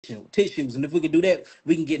tissues. And if we can do that,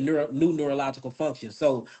 we can get new neurological function.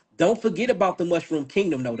 So don't forget about the mushroom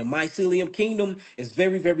kingdom, though. The mycelium kingdom is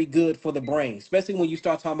very, very good for the brain, especially when you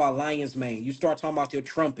start talking about lion's mane. You start talking about your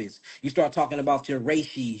trumpets. You start talking about your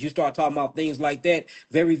reishi. You start talking about things like that.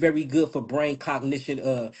 Very, very good for brain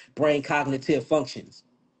cognition, brain cognitive functions.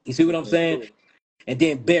 You see what I'm Okay, saying? cool. And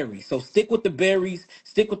then berries. So stick with the berries,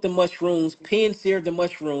 stick with the mushrooms, pan sear the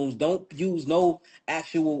mushrooms. Don't use no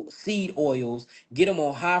actual seed oils. Get them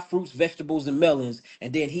on high fruits, vegetables, and melons.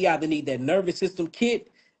 And then he either need that nervous system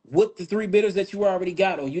kit with the three bitters that you already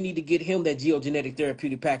got, or you need to get him that geogenetic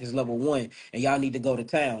therapeutic package level 1, and y'all need to go to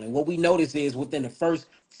town. And what we notice is within the first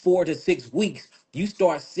 4 to 6 weeks, you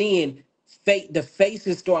start seeing the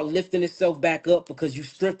faces start lifting itself back up because you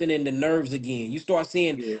strengthening the nerves again. You start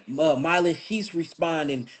seeing Yeah. myelin sheaths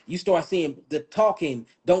responding. You start seeing the talking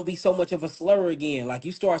don't be so much of a slur again. Like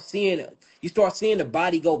you start seeing the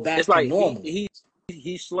body go It's back to like normal.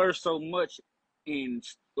 he slurs so much, and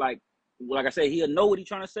like I said, he'll know what he's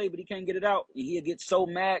trying to say, but he can't get it out, and he'll get so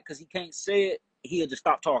mad because he can't say it. He'll just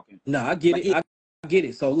stop talking. No, I get Like it. I get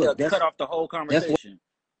it. So he'll look, cut off the whole that's conversation.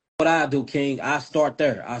 what I do, King. I start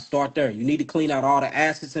there. I start there. You need to clean out all the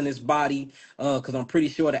acids in this body, because I'm pretty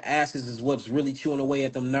sure the acids is what's really chewing away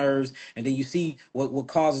at them nerves. And then you see what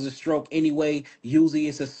causes a stroke anyway. Usually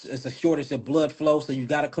it's a shortage of blood flow, so you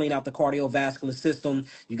got to clean out the cardiovascular system.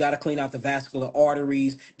 You got to clean out the vascular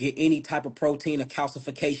arteries. Get any type of protein or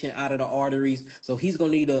calcification out of the arteries. So he's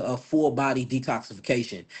gonna need a full body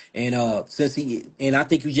detoxification. And I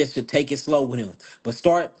think you just should take it slow with him. But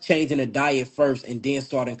start changing the diet first, and then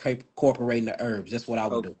start incorporating the herbs. That's what I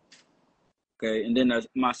would do. Okay, and then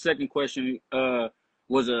my second question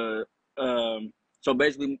was so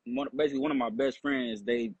basically one of my best friends,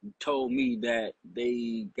 they told me that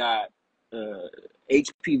they got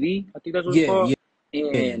HPV. I think that's what it's Yeah, called, yeah,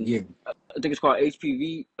 yeah, and yeah. I think it's called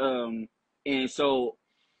HPV. And so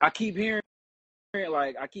I keep hearing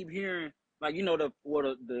I keep hearing I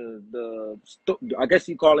guess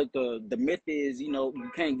you call it the myth is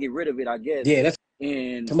you can't get rid of it, I guess. Yeah, that's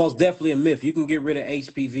And most definitely a myth. You can get rid of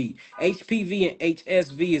HPV. HPV and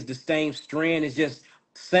HSV is the same strand. It's just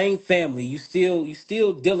same family. You still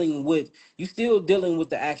dealing with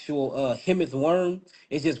the actual hemith worm.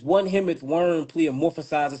 It's just one hemith worm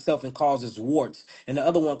pleomorphosizes itself and causes warts, and the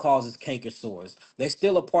other one causes canker sores. They're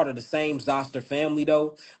still a part of the same zoster family,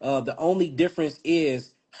 though. The only difference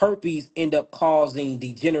is herpes end up causing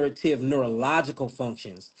degenerative neurological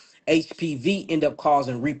functions. HPV end up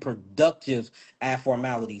causing reproductive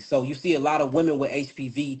abnormalities. So you see a lot of women with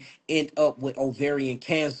HPV end up with ovarian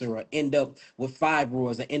cancer, or end up with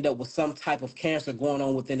fibroids, or end up with some type of cancer going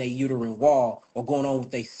on within a uterine wall, or going on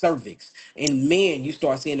with a cervix. In men, you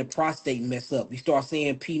start seeing the prostate mess up. You start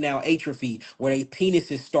seeing penile atrophy, where their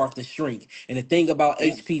penises start to shrink. And the thing about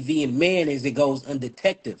damn, HPV in men is it goes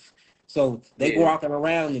undetected. So they yeah, walking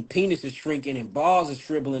around and penis is shrinking and balls is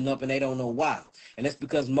shriveling up, and they don't know why. And that's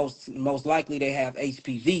because most likely they have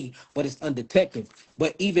HPV, but it's undetected.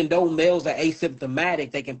 But even though males are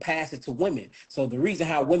asymptomatic, they can pass it to women. So the reason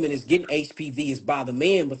how women is getting HPV is by the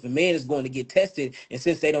man, but the man is going to get tested, and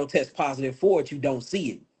since they don't test positive for it, you don't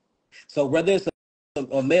see it. So whether it's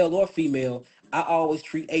a male or female, I always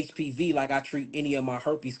treat HPV like I treat any of my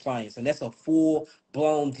herpes clients, and that's a full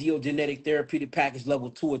blown geogenetic therapeutic package level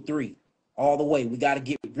 2 or 3, all the way. We got to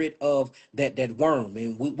get rid of that worm,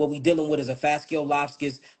 and what we dealing with is a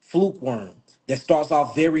Fasciolopsis fluke worm that starts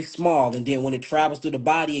off very small, and then when it travels through the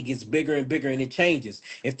body, it gets bigger and bigger, and it changes.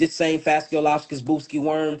 If this same Fasciolopsis booski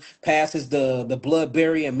worm passes the blood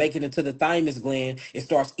barrier and make it into the thymus gland, it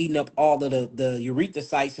starts eating up all of the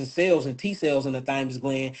erythrocytes and cells and T cells in the thymus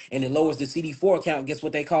gland, and it lowers the CD4 count. Guess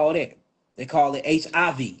what they call that? They call it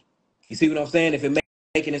HIV. You see what I'm saying? If it make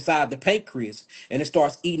it inside the pancreas, and it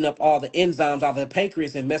starts eating up all the enzymes out of the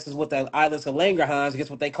pancreas and messes with the islets of Langerhans, guess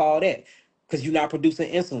what they call that? Because you're not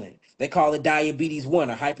producing insulin. They call it diabetes 1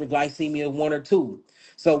 or hyperglycemia 1 or 2.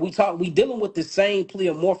 So we dealing with the same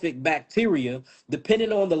pleomorphic bacteria.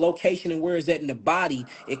 Depending on the location and where it's at in the body,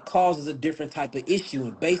 it causes a different type of issue.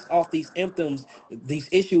 And based off these symptoms, these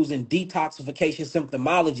issues and detoxification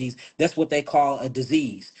symptomologies, that's what they call a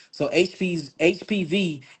disease. So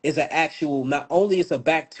HPV is an actual, not only it's a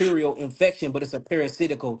bacterial infection, but it's a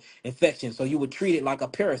parasitical infection. So you would treat it like a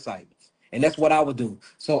parasite. And that's what I would do.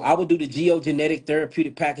 So I would do the geogenetic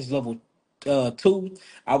therapeutic package level 2.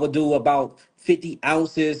 I would do about 50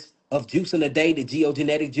 ounces of juice in a day, the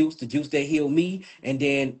geogenetic juice, the juice that heal me. And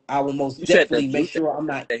then I will most you said the definitely make juice sure I'm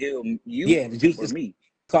not, that heal you yeah, the juice or is me.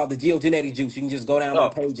 called the geogenetic juice. You can just go down my Oh,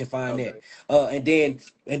 page and find that.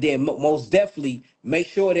 okay. Most definitely make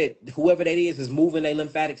sure that whoever that is moving their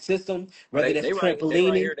lymphatic system, Oh, whether that's they right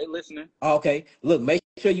trampolining. here. They listening. Okay, look, make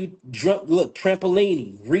sure you look,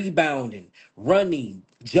 trampolining, rebounding, running,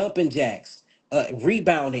 jumping jacks,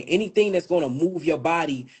 rebounding, anything that's going to move your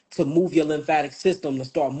body to move your lymphatic system to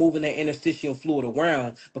start moving that interstitial fluid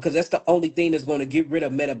around, because that's the only thing that's going to get rid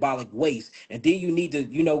of metabolic waste. And then you need to,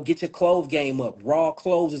 get your clove game up. Raw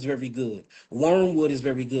cloves is very good. Wormwood is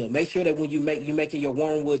very good. Make sure that when you're making your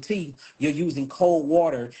wormwood tea, you're using cold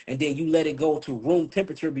water, and then you let it go to room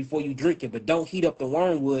temperature before you drink it. But don't heat up the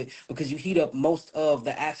wormwood, because you heat up most of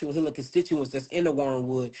the actual healing constituents that's in the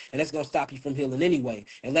wormwood, and that's going to stop you from healing anyway.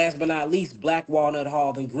 And last but not least, black walnut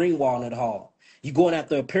hull and green walnut hull. You're going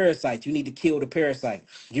after a parasite. You need to kill the parasite.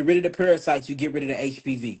 Get rid of the parasites. You get rid of the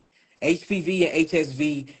HPV. HPV and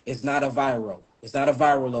HSV is not a viral. It's not a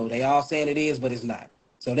viral load. They all saying it is, but it's not.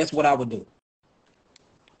 So that's what I would do.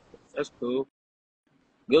 That's cool.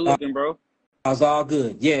 Good Uh, looking, bro. it's all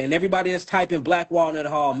good. Yeah, and everybody that's typing black walnut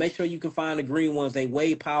hall, make sure you can find the green ones. They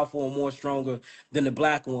way powerful and more stronger than the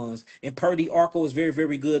black ones. And Purdy Arco is very,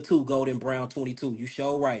 very good too. Golden Brown 22. You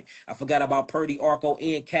sure right. I forgot about Purdy Arco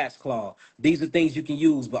and Cat's Claw. These are things you can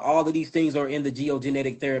use, but all of these things are in the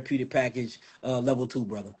geogenetic therapeutic package level 2,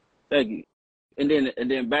 brother. Thank you. And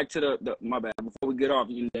then back to the my bad. Before we get off,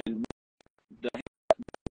 then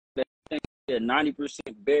the thing 90%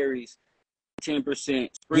 berries, 10% Yeah,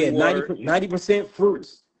 spring water. 90%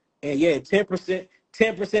 fruits. And yeah,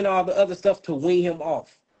 10% all the other stuff to wean him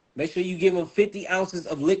off. Make sure you give him 50 ounces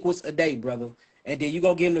of liquids a day, brother. And then you're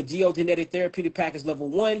gonna give him the geogenetic therapeutic package level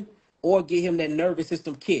 1, or get him that nervous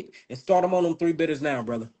system kit and start him on them 3 bitters now,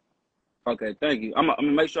 brother. Okay, thank you. I'm gonna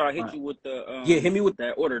make sure I All hit right. you with Yeah, hit me with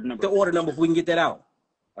that order the number. order number if we can get that out.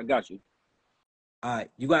 I got you. All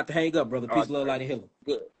right. You got to hang up, brother. All Peace, right, love, light, and healing.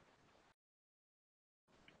 good.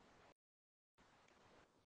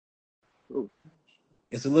 Ooh.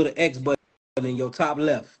 It's a little X button in your top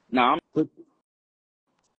left. Now Click.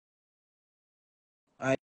 All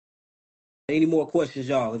right. Any more questions,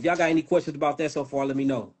 y'all? If y'all got any questions about that so far, let me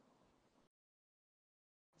know.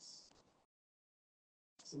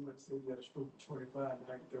 Somebody said you had a stroke at 25,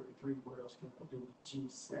 933. What else can I do with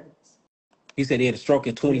G-sex? He said he had a stroke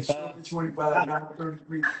at 25. 25,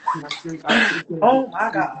 933. Oh my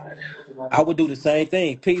God. I would do the same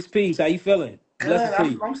thing. Peace, peace. How you feeling? Good. Blessings to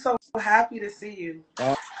you. I'm so happy to see you.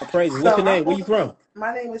 All praises. What's So your name? Where you from?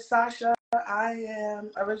 my name is Sasha. I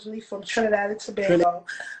am originally from Trinidad and Trinidad Tobago,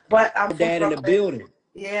 but I'm from in the Brooklyn. building.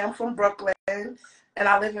 Yeah, I'm from Brooklyn, and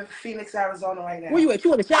I live in Phoenix, Arizona right Where now. you at?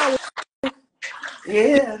 You in the shower?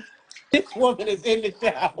 Yeah. This woman is in the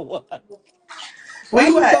shower. Where Why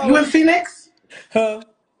you you at? You in call? Phoenix? Huh?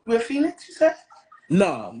 You in Phoenix, you said?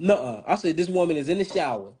 No, no. I said this woman is in the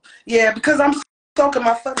shower. Yeah, because I'm soaking,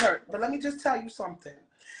 my foot hurt. But let me just tell you something.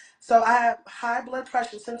 So I have high blood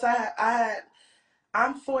pressure since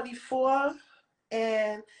I'm 44,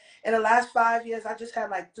 and in the last 5 years, I just had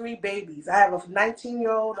like 3 babies. I have a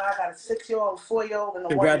 19-year-old, I got a 6-year-old, a 4-year-old, and a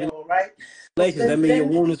Congratulations. 1-year-old, right? So That since means your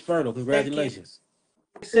then, womb is fertile. thank you. Congratulations.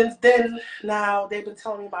 Since then, now they've been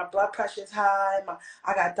telling me my blood pressure is high,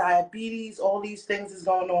 I got diabetes, all these things is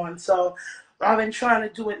going on. So I've been trying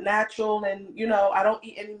to do it natural, and I don't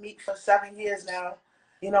eat any meat for 7 years now,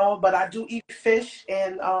 but I do eat fish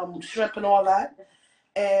and shrimp and all that.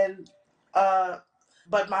 And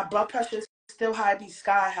but my blood pressure is still high, be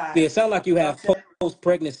sky Yeah, high. it sounds like you You know what have I'm saying?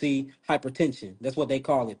 post-pregnancy hypertension. That's what they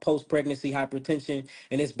call it, post-pregnancy hypertension.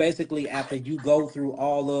 And it's basically after you go through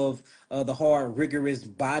all of the hard, rigorous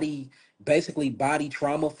basically body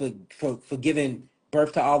trauma for giving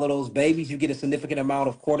birth to all of those babies, you get a significant amount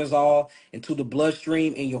of cortisol into the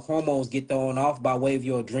bloodstream, and your hormones get thrown off by way of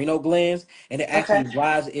your adrenal glands, and Okay.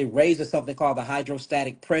 it raises something called the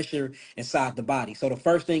hydrostatic pressure inside the body. So the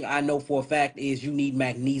first thing I know for a fact is you need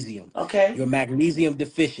magnesium. Okay. You're magnesium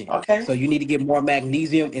deficient. Okay. So you need to get more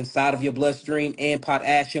magnesium inside of your bloodstream, and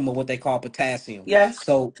potassium, or what they call potassium. Yes.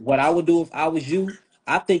 So what I would do if I was you,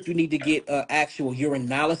 I think you need to get actual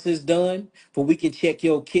urinalysis done, for we can check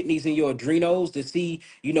your kidneys and your adrenals to see,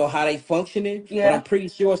 how they functioning. But I'm Yeah. pretty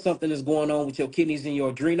sure something is going on with your kidneys and your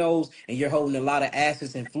adrenals, and you're holding a lot of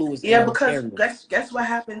acids and fluids in Yeah, those because areas. guess what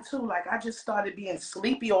happened too? Like I just started being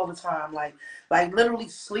sleepy all the time, like literally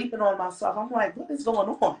sleeping on myself. I'm like, what is going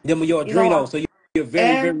on? Them are your You know, adrenals. So you're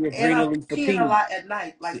very, and very and I'm adrenally peeing a fatigued. lot at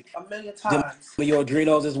night, like a million Them times. are your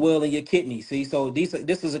adrenals as well, and your kidneys. See, so this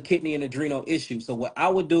is a kidney and adrenal issue. So what I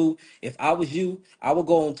would do if I was you, I would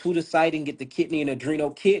go on to the site and get the kidney and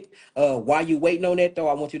adrenal kit. While you waiting on that though,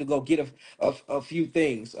 I want you to go get a few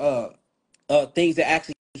things. Things that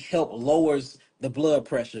actually help lowers the blood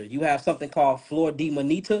pressure. You have something called flor de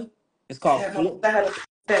manita. It's called Damn, I had a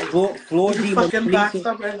thing. flor This is de fucking boxed manita.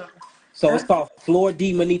 up right now. So it's Huh? called flor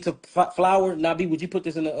de manita flour. Nabi, would you put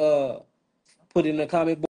this in the put it in the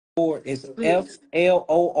comment board? It's Please.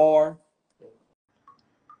 FLOR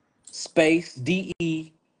space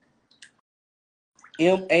DEMANITA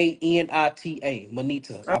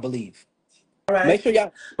manita, I believe. All Make right. sure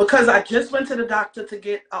y'all Because I just went to the doctor to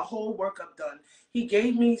get a whole workup done. He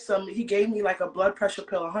gave me like a blood pressure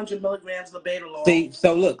pill, 100 milligrams of labetalol. see.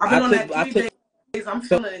 So look, I've been on that 3 days. I'm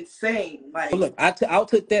so feeling insane. Like, look, I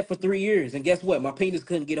took that for 3 years, and guess what? My penis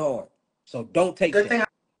couldn't get hard. So don't take good that. thing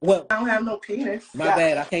Well, I don't have no penis. my Yeah.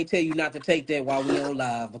 bad. I can't tell you not to take that while we on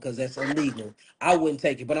live because that's illegal. I wouldn't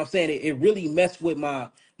take it, but I'm saying it really messed with my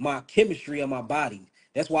chemistry of my body.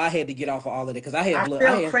 That's why I had to get off of all of it because I had I blood.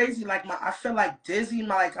 I feel had crazy. Like I feel like dizzy.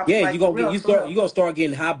 Like I'm yeah. You like for gonna get real, for real. you gonna start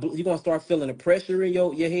getting high. You gonna start feeling the pressure in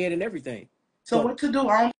your head and everything. So So what to do?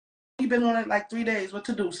 I only been on it like 3 days. What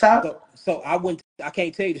to do? Stop? so I wouldn't. I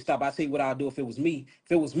can't tell you to stop. I tell you what I'll do if it was me.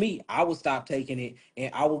 If it was me, I would stop taking it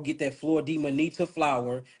and I will get that Flor de Manita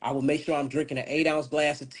flour. I will make sure I'm drinking an 8 ounce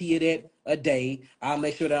glass of tea of that a day. I'll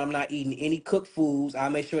make sure that I'm not eating any cooked foods.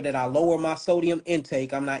 I'll make sure that I lower my sodium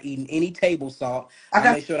intake. I'm not eating any table salt. I I'll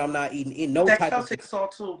got make sure that I'm not eating in no that type of. Celtic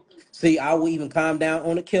salt too. See, I will even calm down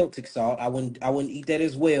on the Celtic salt. I wouldn't eat that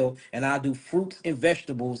as well. And I'll do fruits and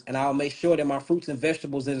vegetables, and I'll make sure that my fruits and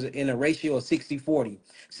vegetables is in a ratio of 60-40.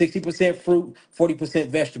 60% fruit, 40%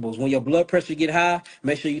 vegetables. When your blood pressure get high,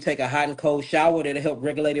 make sure you take a hot and cold shower. That'll help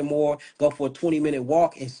regulate it more. Go for a 20-minute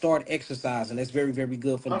walk and start exercising. That's very, very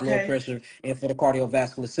good for the blood Okay. pressure and for the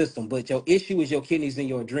cardiovascular system. But your issue is your kidneys and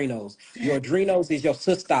your adrenals. Your adrenals is your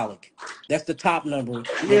systolic. That's the top number.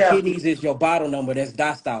 Your Yeah. kidneys is your bottom number. That's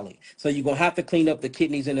diastolic. So you're gonna have to clean up the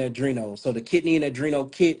kidneys and the adrenals. So the kidney and adrenal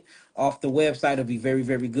kit off the website will be very,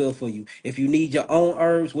 very good for you. If you need your own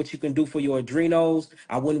herbs, what you can do for your adrenals,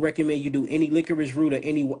 I wouldn't recommend you do any licorice root or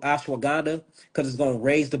any ashwagandha because it's gonna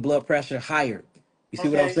raise the blood pressure higher. You see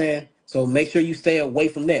what I'm Okay. saying? So make sure you stay away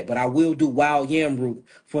from that. But I will do wild yam root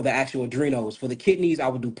for the actual adrenals. For the kidneys, I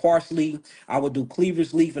would do parsley, I would do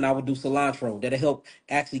cleaver's leaf, and I would do cilantro. That'll help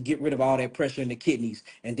actually get rid of all that pressure in the kidneys.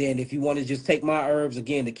 And then if you want to just take my herbs,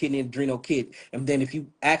 again, the kidney and adrenal kit. And then if you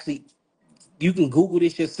actually you can Google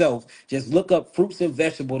this yourself. Just look up fruits and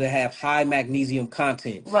vegetables that have high magnesium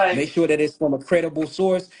content. Right. Make sure that it's from a credible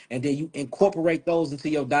source, and then you incorporate those into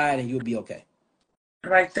your diet, and you'll be okay.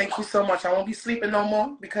 Right. Thank you so much. I won't be sleeping no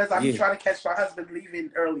more because I be Yeah. trying to catch my husband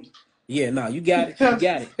leaving early. Yeah, no, you got it. You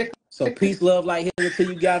got it. So peace, love, light, healing until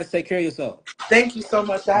you got it. Take care of yourself. Thank you so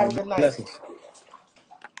much. All Have a right, good night. blessings.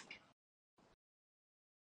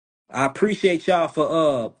 I appreciate y'all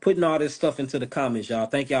for putting all this stuff into the comments, y'all.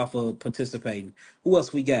 Thank y'all for participating. Who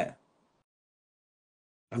else we got?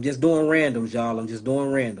 I'm just doing randoms, y'all. I'm just doing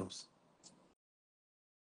randoms.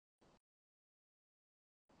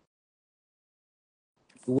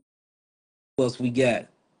 Who else we got?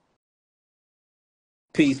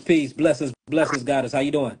 Peace, peace, blessings, blessings, goddess. How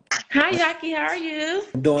you doing? Hi, Yahki. How are you?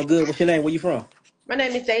 I'm doing good. What's your name? Where you from? My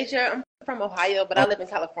name is Deja. I'm from Ohio, but I live in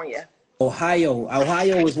California. Ohio.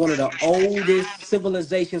 Ohio is one of the oldest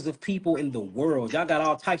civilizations of people in the world. Y'all got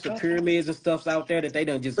all types of pyramids and stuff out there that they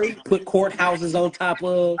done just put courthouses on top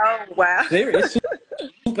of. Oh, wow. It's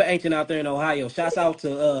super ancient out there in Ohio. Shouts out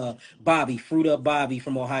to Bobby, Fruit Up Bobby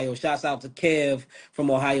from Ohio. Shouts out to Kev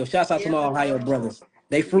from Ohio. Shouts out to Yes, my Ohio brothers.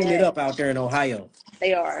 They fruiting it yes, up out there in Ohio.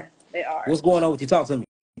 they are. They are. What's going on with you? Talk to me.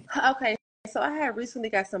 Okay, so I had recently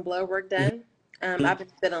got some blood work done. I've been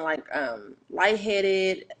feeling like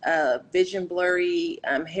lightheaded, vision blurry,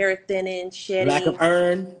 hair thinning, Lack of shedding,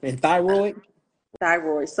 iron and thyroid.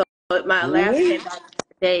 thyroid. So but my last came Ooh-wee. back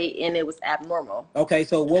today and it was abnormal. Okay,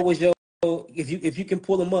 so what was your if you can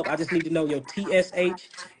pull them up, I just need to know your TSH,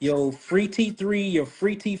 your free T3, your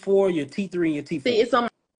free T4, your T3, and your See, T4. it's on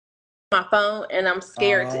my phone and I'm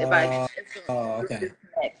scared to, if I Uh, okay.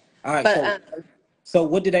 disconnect. All right. But So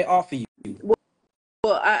what did they offer you?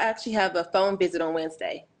 well, I actually have a phone visit on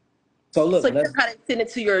Wednesday. So So look, you know how to send it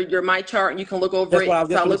to your my chart and you can look over that's what I it. was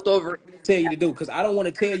So just I gonna looked over it. tell you to do because I don't want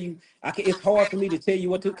to tell you. It's hard for me to tell you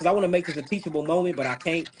what to because I want to make this a teachable moment, but I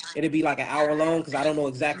can't. It'll be like an hour long because I don't know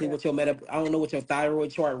exactly what your I don't know what your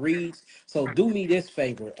thyroid chart reads. So do me this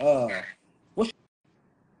favor. What's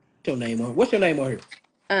your name on? What's your name on here?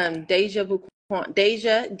 Deja Buquan,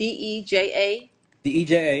 Deja DEJA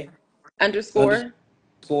The underscore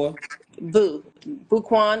underscore Vu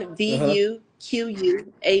Buquan uh-huh VUQUAWN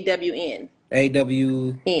N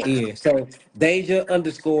AWN. So Deja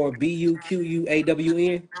underscore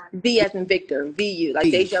BUQUAWN. V as in Victor VU V.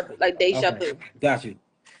 like deja Okay, vu. got you.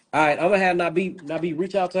 All right, I'm gonna have Nabi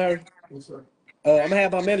reach out to her. I'm gonna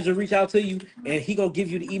have my manager reach out to you, and he gonna give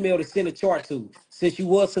you the email to send a chart to. Since you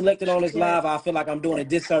was selected on this Yes. live, I feel like I'm doing a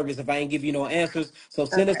disservice if I ain't give you no answers. So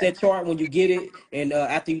send us Okay. that chart when you get it, and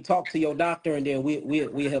after you talk to your doctor, and then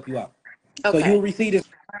we'll help you out. So you will Okay. receive this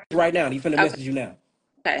right now. He's finna Okay. message you now.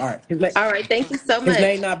 Okay. All right. His name, All right. Thank you so his much.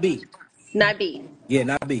 name not B. Nabi. Yeah,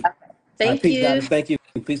 not B. Okay. All right, Thank peace, you. guys. Thank you.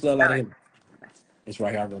 Peace, love, All light of right. him. It's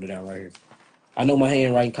right here. I wrote it down right here. I know my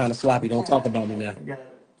handwriting kind of sloppy. Don't talk about me now.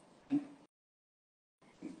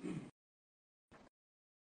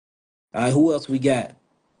 All right, who else we got?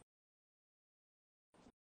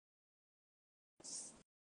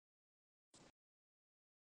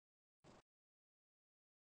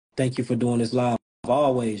 Thank you for doing this live.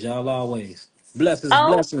 Always, y'all, always. Blessings, Oh,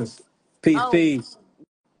 blessings. Peace, oh, peace.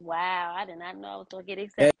 wow. I did not know I was gonna get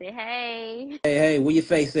Hey, accepted. Hey. hey, where your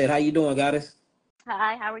face at? How you doing, goddess?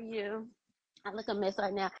 Hi, how are you? I look a mess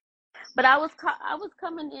right now. But I was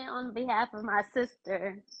coming in on behalf of my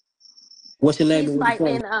sister. What's your name She's and where you from,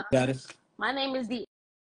 fighting goddess? my name is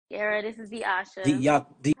Diara. This is Diasha. Y'all,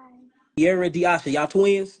 Hi. Diera, Diasha, y'all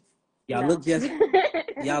twins? Y'all look No. just,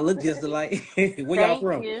 y'all look just alike. Where y'all Thank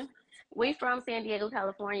from? you. We from San Diego,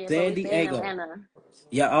 California, but San we stay in Diego. Atlanta.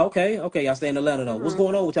 Yeah, okay, okay. Y'all stay in Atlanta though. What's hmm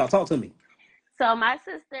going on with y'all? Talk to me. So my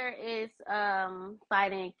sister is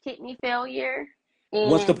fighting kidney failure.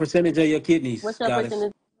 What's the And percentage of your kidneys, what's your goddess?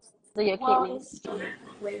 percentage of your Well, kidneys?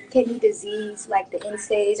 with kidney disease, like the end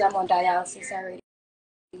stage, I'm on dialysis already.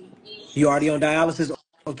 You already on dialysis?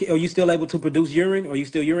 Okay, are you still able to produce urine? Or you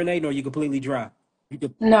still urinating? Or you completely dry? You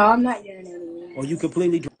could, No, I'm not urinating. or you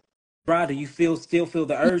completely dry? Do you still feel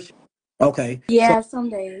the urge? Okay, so Yeah, some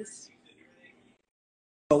days.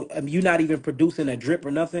 you're not even producing a drip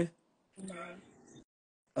or nothing.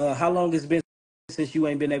 No. How long has it been since you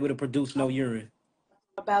ain't been able to produce no urine?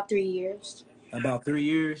 About 3 years. About 3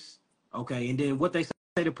 years. Okay, and then what they say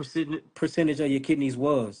the percentage of your kidneys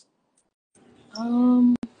was?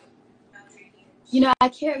 Um, I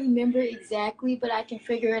can't remember exactly, but I can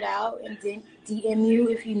figure it out and then DM you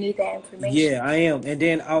if you need that information. Yeah, I am. And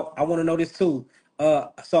then I want to know this too.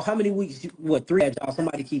 So how many weeks? What 3? Y'all,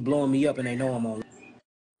 somebody keep blowing me up, and they know I'm on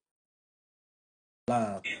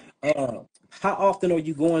live. Uh, how often are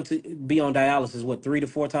you going to be on dialysis? What 3 to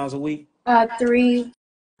 4 times a week? 3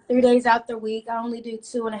 days out the week. I only do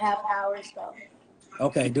 2.5 hours though.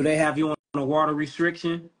 Okay. Do they have you on a water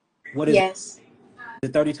restriction? What is Yes,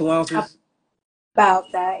 it? 32 ounces?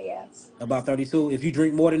 about that. Yes. About 32. If you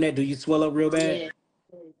drink more than that, do you swell up real bad? Yeah.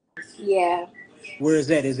 Yeah. Where is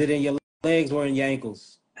that? Is it in your legs or in your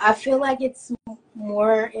ankles? I feel like it's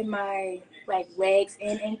more in my like legs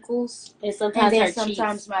and ankles, And and sometimes then her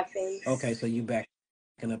sometimes cheeks. my face. Okay, so you backing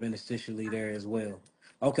up interstitially there as well.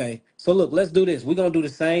 Okay, so look, let's do this. We're gonna do the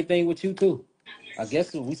same thing with you too. I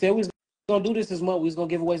guess we said we was gonna do this month. We was gonna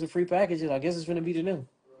give away some free packages. I guess it's gonna be to them.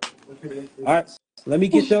 All right, let me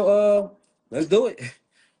get your let's do it.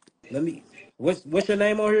 Let me. What's your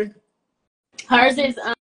name on here? Hers is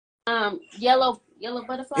yellow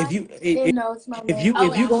butterfly. If you And no, it's my Oh, if name. you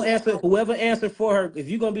it's gonna you. answer whoever answer for her, if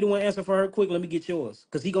you gonna be the one answer for her quick, let me get yours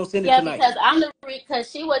because he gonna send it Yeah, tonight. because because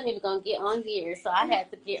she wasn't even gonna get on here, so I had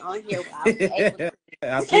to get on here while I was able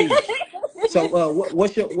I see. So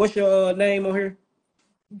to. what's your name on here?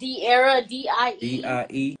 Diera D DIE I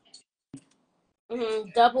E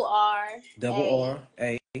double R double A R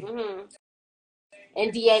A mm-hmm.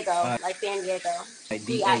 And Diego, I like San Diego.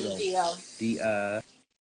 Diego Diego.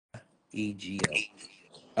 Diego.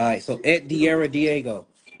 All right, so at Diera Diego.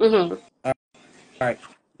 Mm-hmm. All right,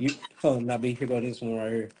 you Nabi, here go this one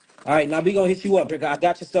right here. All right, Nabi gonna hit you up. I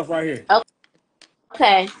got your stuff right here.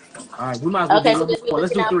 Okay. All right, we might as well do Okay, so one just be more.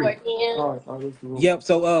 Let's looking do out for three. it then. Yep.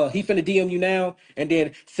 So he finna DM you now, and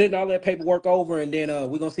then send all that paperwork over, and then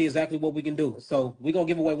we're gonna see exactly what we can do. So we're gonna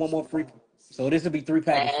give away one more free. So this will be 3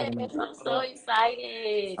 packages for Yes, the month. I'm so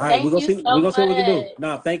excited. All right, we're Thank gonna you see. so We're gonna see what we can do. much.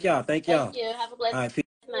 Nah, thank y'all. Thank Thank y'all. you. Have a blessed All right,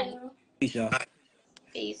 night. peace, y'all.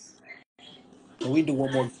 Peace. So we do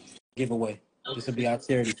one more giveaway. This will be our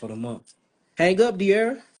charity for the month. Hang up,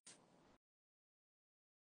 dear.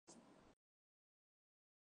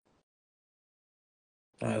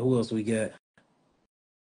 All right, who else we got?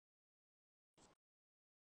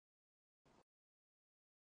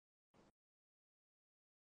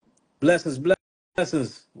 Blessings,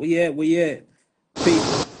 blessings. We at? We at?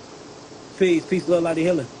 Peace, peace, love, light, and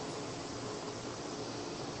healing.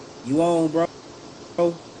 You on, bro?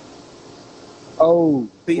 Oh,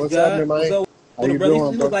 Peace, what's happening, God. What's man? up How with it, you brother? You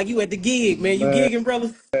doing, look bro? like you at the gig, man. You Man, gigging,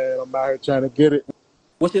 brother? I'm out here trying to get it.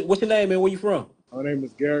 What's your name, man? Where you from? My name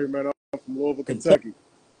is Gary, man. I'm from Louisville, Kentucky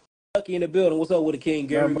Kentucky. in the building. What's up with the King,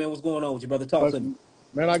 Gary, Man, man? What's going on with you, brother? Talk to me.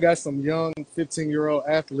 man, I got some young 15-year-old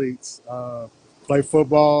athletes. play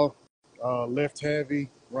football, lift heavy,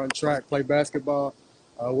 run track, play basketball.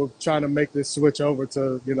 We're trying to make this switch over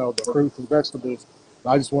to the fruits and vegetables.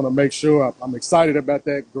 I just want to make sure I'm excited about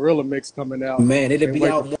that gorilla mix coming out. Man, it'll Can't be wait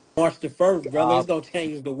to out March the 1st, brother. uh, It's gonna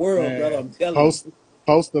change the world, brother. man I'm telling you.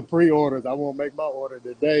 post the pre-orders. I won't make my order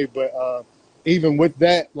today, but even with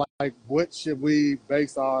that, like what should we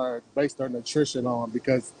base our nutrition on?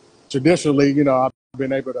 Because traditionally, I've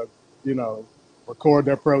been able to record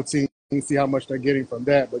their protein, see how much they're getting from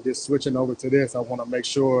that. But just switching over to this, I want to make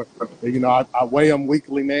sure that I weigh them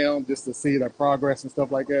weekly now just to see their progress and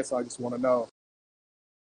stuff like that. So I just want to know.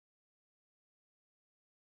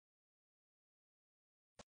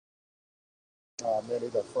 Man,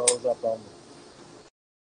 it just froze up on me.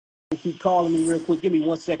 Keep calling me real quick. Give me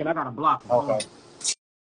 1 second. I gotta block him. Hold Okay. on.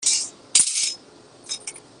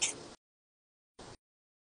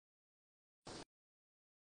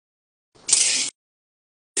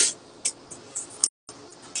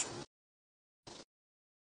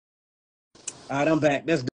 All right, I'm back.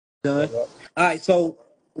 That's Yeah, done. yeah. All right, so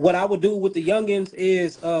what I would do with the youngins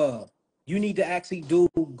is you need to actually do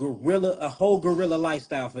a whole gorilla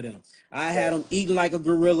lifestyle for them. I had Right. them eating like a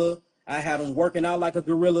gorilla. I had them working out like a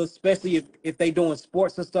gorilla, especially if they doing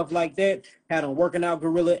sports and stuff like that. Had them working out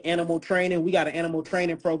gorilla animal training. We got an animal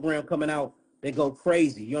training program coming out that go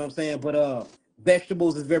crazy. You know what I'm saying? But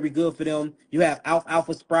vegetables is very good for them. You have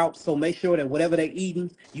alfalfa sprouts, so make sure that whatever they're eating,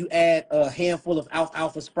 you add a handful of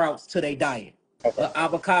alfalfa sprouts to their diet. Okay.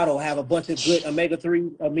 Avocado have a bunch of good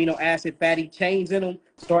omega-3 amino acid fatty chains in them.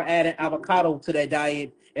 Start adding avocado to that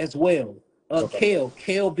diet as well. Okay.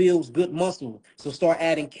 Kale builds good muscle, so start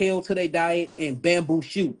adding kale to their diet, and bamboo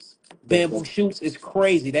shoots. Bamboo shoots is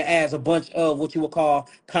crazy. That adds a bunch of what you would call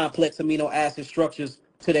complex amino acid structures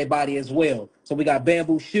to their body as well. So we got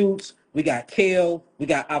bamboo shoots, we got kale, we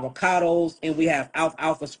got avocados, and we have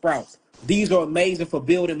alfalfa sprouts. These are amazing for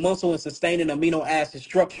building muscle and sustaining amino acid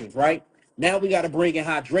structures, right? Now we got to bring in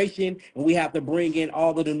hydration, and we have to bring in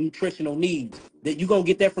all of the nutritional needs. That you're gonna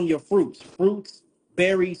get that from your fruits,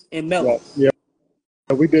 berries, and Yeah. melons. Yeah.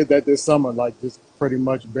 We did that this summer, like just pretty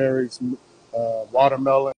much berries,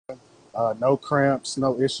 watermelon, no cramps,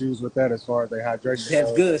 no issues with that as far as the hydration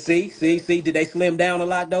That's goes. good. See. Did they slim down a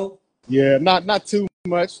lot though? Yeah, not too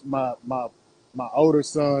much. My older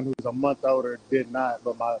son, who's a month older, did not,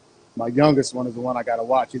 but my youngest one is the one I got to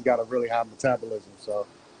watch. He's got a really high metabolism, so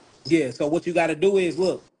Yeah. So what you got to do is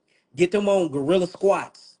look, get them on gorilla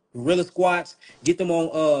squats. Get them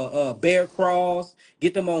on bear crawls.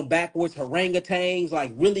 Get them on backwards orangutans.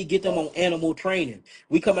 Like really get them right, on animal training.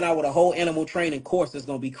 We coming out with a whole animal training course that's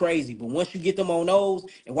gonna be crazy. But once you get them on those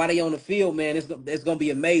and while they on the field, man, it's gonna be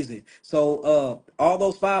amazing. So all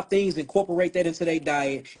those 5 things, incorporate that into their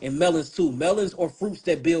diet, and melons too. Melons or fruits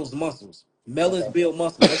that builds muscles. Melons okay, build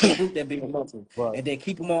muscle. That's a fruit that builds muscle. right, And then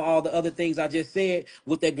keep them on all the other things I just said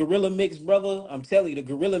with that gorilla mix, brother. I'm telling you, the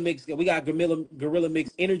gorilla mix. We got gorilla mix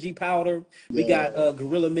energy powder. We yeah, got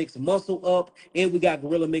gorilla mix muscle up, and we got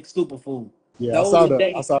gorilla mix superfood. yeah. Those are I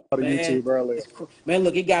they, saw the man. YouTube earlier. Man,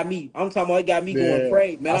 look, it got me. I'm talking about it got me going Yeah,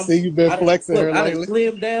 crazy, man. I see you've been flexing here I done lately.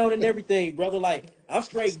 slimmed down and everything, brother. Like I'm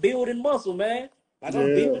straight building muscle, man. Like I'm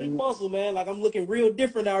Yeah, building muscle, man. Like I'm looking real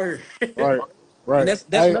different out here. right, And right. that's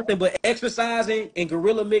nothing but exercising and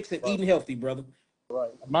gorilla mix and Right. eating healthy, brother.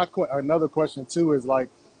 Right. Another question too is like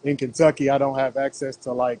in Kentucky, I don't have access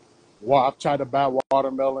to like. I've tried to buy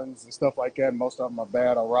watermelons and stuff like that. Most of them are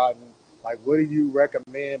bad or rotten. Like, what do you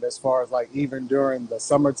recommend as far as like even during the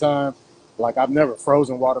summertime? Like, I've never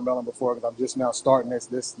frozen watermelon before because I'm just now starting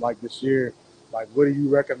this year. Like, what do you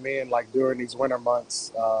recommend like during these winter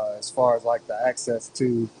months as far as like the access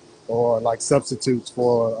to or like substitutes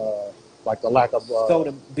for like the lack of So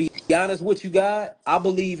to be honest with you, God, I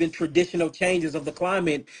believe in traditional changes of the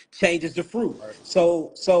climate changes the fruit. right,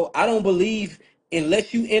 So I don't believe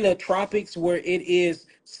unless you in a tropics where it is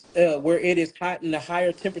hot and a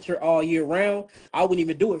higher temperature all year round, I wouldn't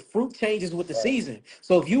even do it. Fruit changes with the right, season.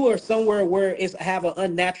 So if you are somewhere where it's have an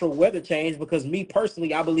unnatural weather change, because me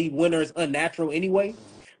personally, I believe winter is unnatural anyway.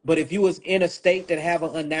 But if you was in a state that have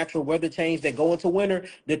an unnatural weather change that go into winter,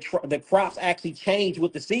 the crops actually change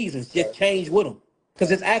with the seasons, just right, change with them because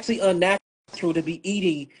right. it's actually unnatural to be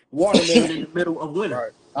eating watermelon in the middle of winter.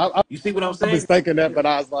 Right. I You see what I'm I was saying? thinking that, but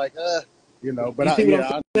I was like, but You see what I'm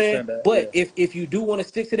I saying? understand that. But Yeah. if you do want to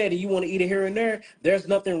stick to that and you want to eat it here and there, there's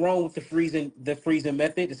nothing wrong with the freezing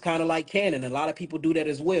method. It's kind of like canning. A lot of people do that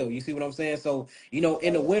as well. You see what I'm saying? So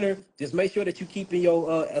in the winter, just make sure that you keeping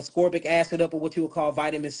your ascorbic acid up, or what you would call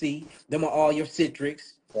vitamin C. Them are all your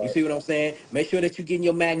citrics. You Right. see what I'm saying? Make sure that you're getting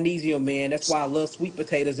your magnesium, man. That's why I love sweet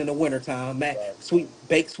potatoes in the wintertime. Right.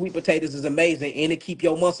 Baked sweet potatoes is amazing, and it keep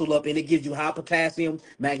your muscle up, and it gives you high potassium,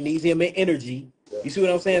 magnesium, and energy. Yeah. You see what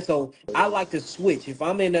I'm saying? So I like to switch. If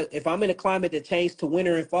I'm in a climate that changed to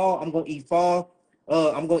winter and fall, I'm gonna eat fall.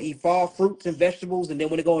 I'm gonna eat fall fruits and vegetables, and then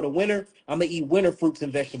when it go into winter, I'm gonna eat winter fruits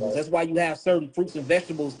and vegetables. Right. That's why you have certain fruits and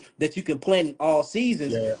vegetables that you can plant in all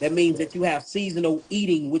seasons. Yeah. That means that you have seasonal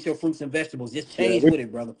eating with your fruits and vegetables. Just Yeah. change We with it,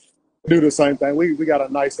 brother. do the same thing. We got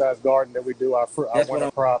a nice sized garden that we do our That's what winter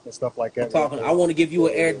crop and stuff like I'm that right talking. I there. want to give you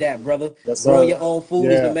an Yeah. air dap, brother. Yes, Growing sir. your own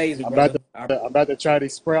food is Yeah. amazing, I'm about brother. to I'm about to try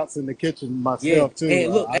these sprouts in the kitchen Yeah, myself too.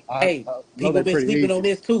 and look, hey, I know people they're been pretty sleeping on easy.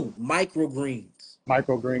 this too. Microgreens,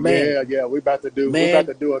 Microgreen. man, Yeah, yeah. We about man.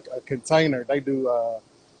 to do a container. They do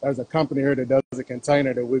there's a company here that does a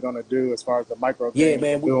container that we're gonna do as far as the Yeah, microgreens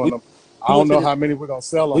man. and We, doing we them. I we don't went to know this. how many we're gonna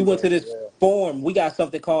sell We them, went to but this yeah, forum. We got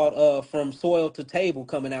something called From Soil to Table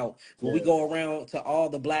coming out, where we yeah, go around to all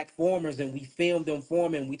the black farmers and we film them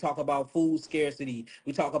farming. We talk about food scarcity.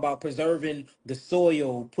 We talk about preserving the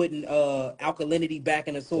soil, putting alkalinity back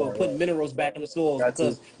in the soil, right, putting right. minerals back in the soils Got to.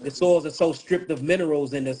 because the soils are so stripped of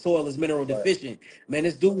minerals and the soil is mineral Right, deficient. Man,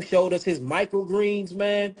 this dude showed us his microgreens,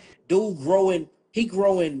 man. Dude growing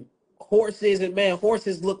horses, and man,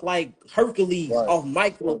 horses look like Hercules right. off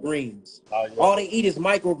microgreens. Oh yeah, All they eat is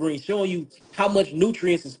microgreens, showing you how much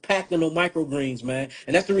nutrients is packed in those microgreens, man.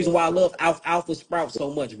 And that's the reason yeah, why I love alpha sprouts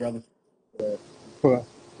so much, brother. yeah. Cool.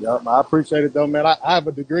 Yep, I appreciate it though, man. I have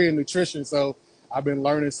a degree in nutrition, so I've been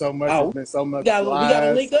learning so much. It's Oh, been so we much gotta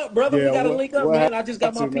link lives. up, brother. We Yeah, gotta link up, what man. I just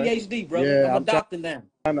got have my to, man? PhD, brother. Yeah, I'm a doctor now.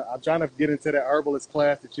 I'm trying to get into that herbalist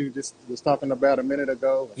class that you just was talking about a minute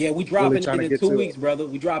ago. Yeah, we Really dropping trying it to in get 2 weeks, to it. brother.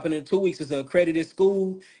 We dropping it in 2 weeks. It's an accredited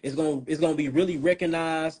school. It's gonna be really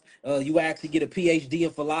recognized. You actually get a PhD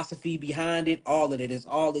in philosophy behind it. All of it. It's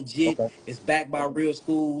all legit. Okay. It's backed by real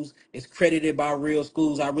schools. It's credited by real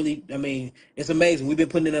schools. I mean, it's amazing. We've been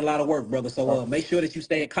putting in a lot of work, brother. So Okay. make sure that you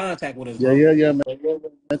stay in contact with us, Yeah, bro. yeah, yeah, man.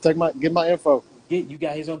 Get my info. You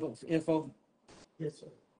got his info.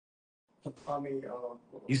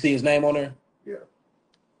 You see his name on there.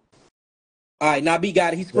 All right, now B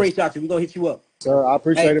got it. He Yes, screenshot you. We're gonna hit you up. sir. I Hey,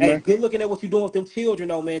 appreciate it, hey, man. good looking at what you're doing with them children,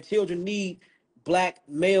 though, man. Children need black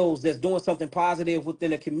males that's doing something positive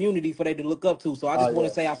within the community for they to look up to. So I Oh just want yeah.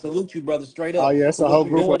 to say I salute you, brother, straight Oh up yeah. It's for a what whole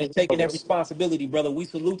you're group doing and taking of that us. responsibility, brother. We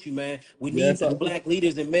salute you, man. We need Yes, these black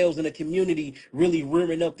leaders and males in the community really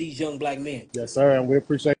rearing up these young black men. yes, sir. And we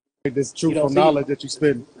appreciate this You truthful don't see it. knowledge that you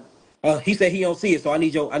spitting. He said he don't see it, so I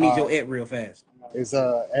need your Uh, ad real fast. it's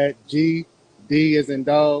at GD as in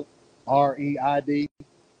dog, REID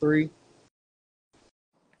 3.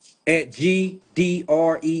 At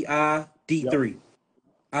GDREID Yep. 3.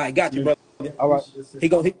 All right, got you, brother. All right. He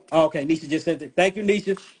go. Okay, Nisha just sent it. Thank you,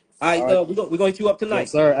 Nisha. All All right, right. we're gonna hit you up Yes, tonight.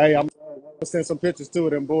 sir. Hey, I'm gonna send some pictures to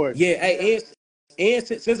them boys. Yeah, hey, and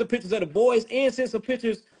send some pictures of the boys and send some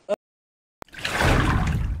pictures